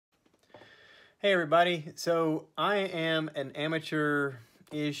Hey everybody, so I am an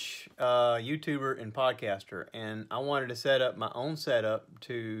amateur-ish YouTuber and podcaster, and I wanted to set up my own setup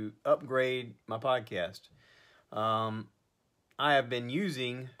to upgrade my podcast. I have been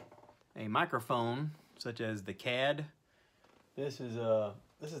using a microphone such as the CAD. This is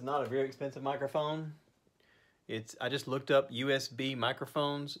not a very expensive microphone. I just looked up USB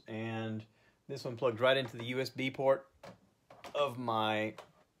microphones, and this one plugs right into the USB port of my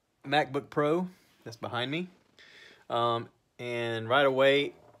MacBook Pro that's behind me, and right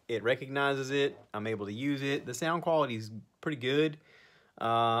away it recognizes it. I'm able to use it. The sound quality is pretty good.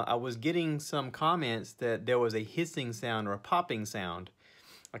 I was getting some comments that there was a hissing sound or a popping sound.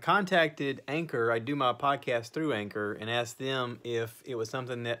 I contacted Anchor. I do my podcast through Anchor and asked them if it was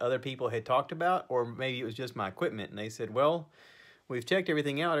something that other people had talked about or maybe it was just my equipment, and they said, well, we've checked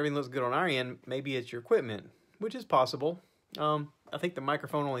everything out, everything looks good on our end, maybe it's your equipment, which is possible. I think the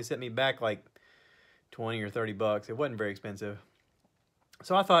microphone only set me back like 20 or 30 bucks. It wasn't very expensive.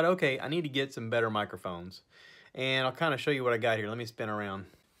 So I thought, okay, I need to get some better microphones. And I'll kind of show you what I got here. Let me spin around.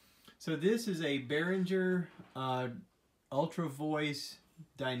 So this is a Behringer Ultra Voice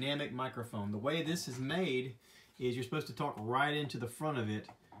dynamic microphone. The way this is made is you're supposed to talk right into the front of it,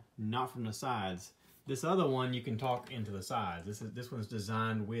 not from the sides. This other one, you can talk into the sides. This one's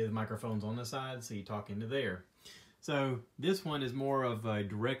designed with microphones on the sides, so you talk into there. So this one is more of a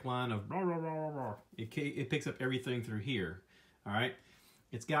direct line of blah, blah, blah, blah, blah. It picks up everything through here. All right.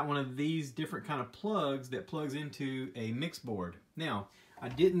 It's got one of these different kind of plugs that plugs into a mix board. Now, I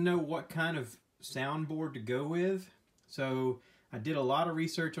didn't know what kind of soundboard to go with, so I did a lot of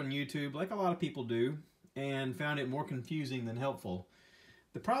research on YouTube, like a lot of people do, and found it more confusing than helpful.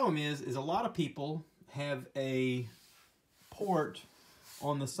 The problem is a lot of people have a port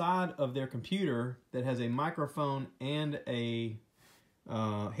on the side of their computer that has a microphone and a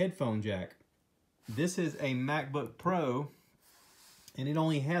headphone jack. This is a MacBook Pro, and it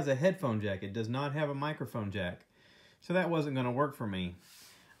only has a headphone jack. It does not have a microphone jack. So that wasn't going to work for me.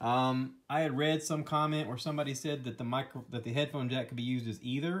 I had read some comment where somebody said that the headphone jack could be used as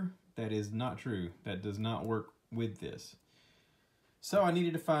either. That is not true. That does not work with this. So I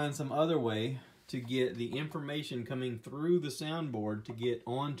needed to find some other way to get the information coming through the soundboard to get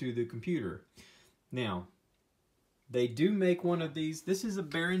onto the computer. Now, they do make one of these. This is a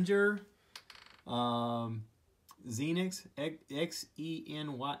Behringer Xenyx, Xenyx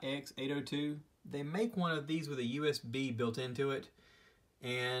 802. They make one of these with a USB built into it.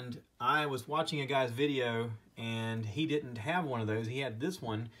 And I was watching a guy's video, and he didn't have one of those. He had this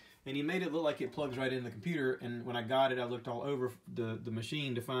one, and he made it look like it plugs right in the computer, and when I got it, I looked all over the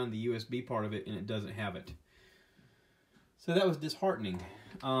machine to find the USB part of it, and it doesn't have it. So that was disheartening.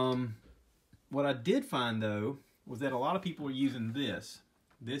 What I did find, though, was that a lot of people are using this.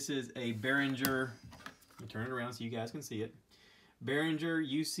 This is a Behringer, let me turn it around so you guys can see it, Behringer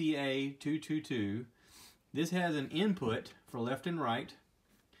UCA 222. This has an input for left and right,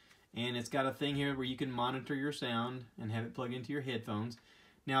 and it's got a thing here where you can monitor your sound and have it plug into your headphones.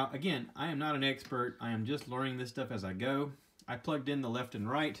 Now, again, I am not an expert. I am just learning this stuff as I go. I plugged in the left and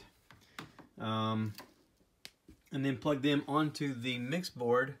right, and then plugged them onto the mix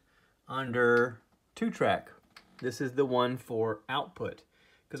board under 2-track. This is the one for output,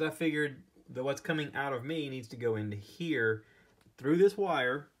 because I figured that what's coming out of me needs to go into here through this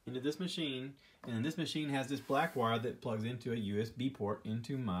wire into this machine, and then this machine has this black wire that plugs into a USB port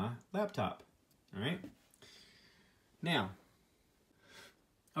into my laptop. All right. Now,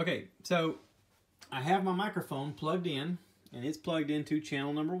 okay, so I have my microphone plugged in, and it's plugged into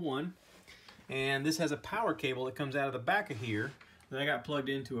channel number 1, and this has a power cable that comes out of the back of here that I got plugged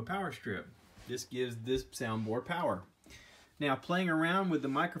into a power strip. This gives this soundboard power. Now, playing around with the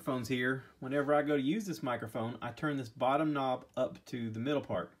microphones here, whenever I go to use this microphone, I turn this bottom knob up to the middle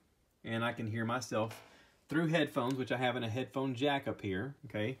part, and I can hear myself through headphones, which I have in a headphone jack up here.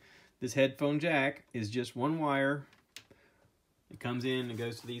 Okay, this headphone jack is just one wire. It comes in and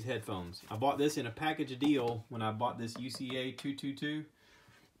goes to these headphones. I bought this in a package deal when I bought this UCA 222.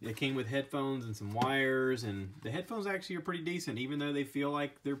 It came with headphones and some wires, and the headphones actually are pretty decent, even though they feel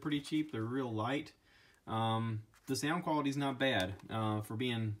like they're pretty cheap. They're real light. The sound quality is not bad for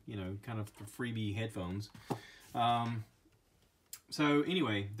being, you know, kind of freebie headphones. So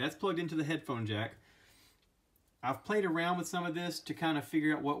anyway, that's plugged into the headphone jack. I've played around with some of this to kind of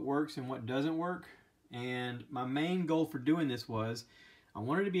figure out what works and what doesn't work. And my main goal for doing this was I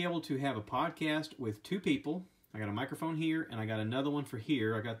wanted to be able to have a podcast with 2 people. I got a microphone here, and I got another one for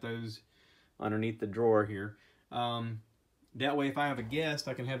here. I got those underneath the drawer here. That way, if I have a guest,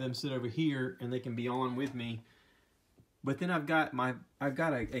 I can have them sit over here, and they can be on with me But then I've got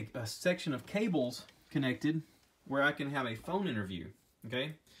a section of cables connected where I can have a phone interview.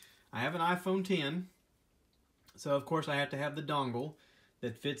 Okay, I have an iPhone 10, so of course I have to have the dongle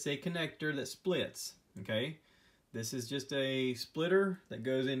that fits a connector that splits. Okay, this is just a splitter that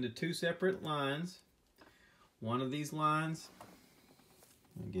goes into two separate lines. One of these lines,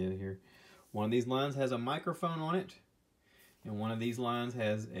 let me get it here. One of these lines has a microphone on it, and one of these lines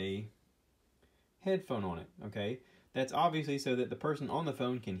has a headphone on it. Okay, that's obviously so that the person on the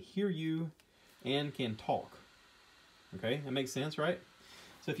phone can hear you and can talk. Okay, that makes sense, right?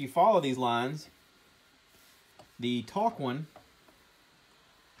 So if you follow these lines, the talk one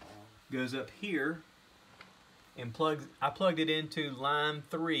goes up here and I plugged it into line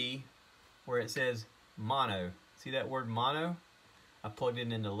 3 where it says mono. See that word mono? I plugged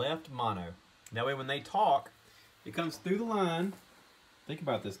it into left mono. That way when they talk, it comes through the line. Think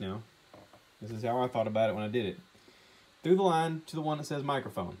about this now. This is how I thought about it when I did it. Through the line to the one that says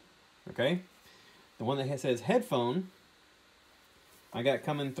microphone. Okay? The one that says headphone, I got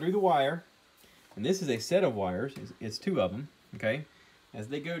coming through the wire. And this is a set of wires. It's 2 of them. Okay? As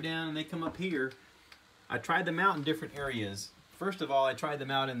they go down and they come up here, I tried them out in different areas. First of all, I tried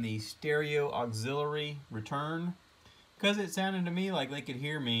them out in the stereo auxiliary return because it sounded to me like they could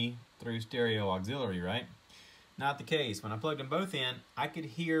hear me through stereo auxiliary, right? Not the case. When I plugged them both in, I could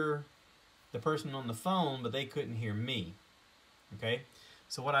hear the person on the phone, but they couldn't hear me. Okay?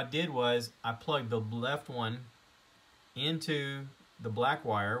 So what I did was I plugged the left one into the black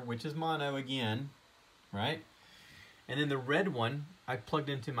wire, which is mono again, right? And then the red one I plugged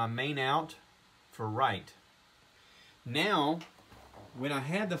into my main out for right. Now, when I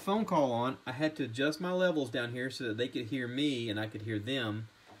had the phone call on, I had to adjust my levels down here so that they could hear me and I could hear them.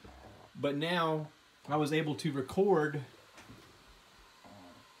 But now I was able to record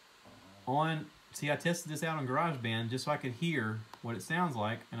on, see, I tested this out on GarageBand just so I could hear what it sounds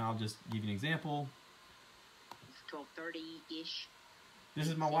like, and I'll just give you an example. It's 12:30-ish. This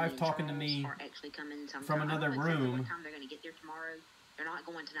is my wife talking to me from another room. What time they're going to get there tomorrow. They're not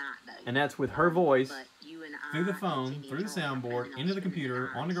going tonight, though. And that's with her voice But you and I through the phone, through the soundboard, into the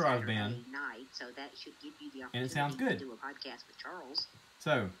computer, on the GarageBand. Night, so that should give you the And it sounds good. to do a podcast with Charles.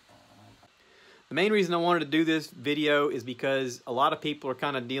 So, the main reason I wanted to do this video is because a lot of people are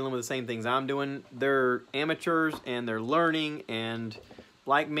kind of dealing with the same things I'm doing. They're amateurs and they're learning, and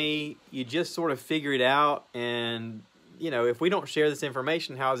like me, you just sort of figure it out, and you know, if we don't share this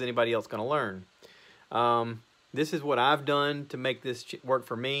information, how is anybody else going to learn? This is what I've done to make this work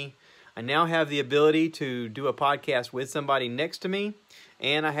for me. I now have the ability to do a podcast with somebody next to me,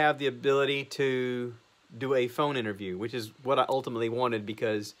 and I have the ability to do a phone interview, which is what I ultimately wanted,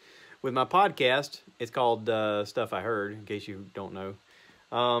 because with my podcast, it's called Stuff I Heard, in case you don't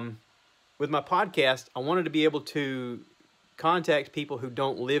know. With my podcast, I wanted to be able to contact people who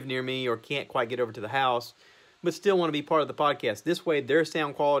don't live near me or can't quite get over to the house, but still want to be part of the podcast. This way, their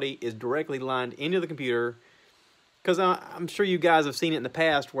sound quality is directly lined into the computer, because I'm sure you guys have seen it in the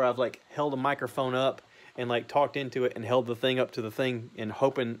past where I've like held a microphone up and like talked into it and held the thing up to the thing and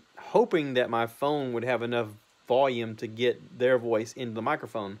hoping that my phone would have enough volume to get their voice into the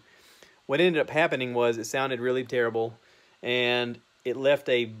microphone. What ended up happening was it sounded really terrible and it left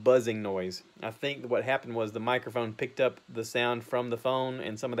a buzzing noise. I think what happened was the microphone picked up the sound from the phone,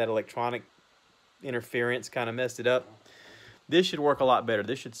 and some of that electronic interference kind of messed it up. This should work a lot better.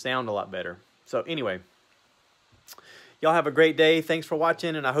 This should sound a lot better. So anyway, y'all have a great day. Thanks for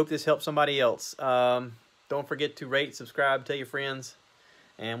watching, and I hope this helps somebody else. Don't forget to rate, subscribe, tell your friends,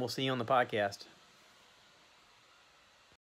 and we'll see you on the podcast.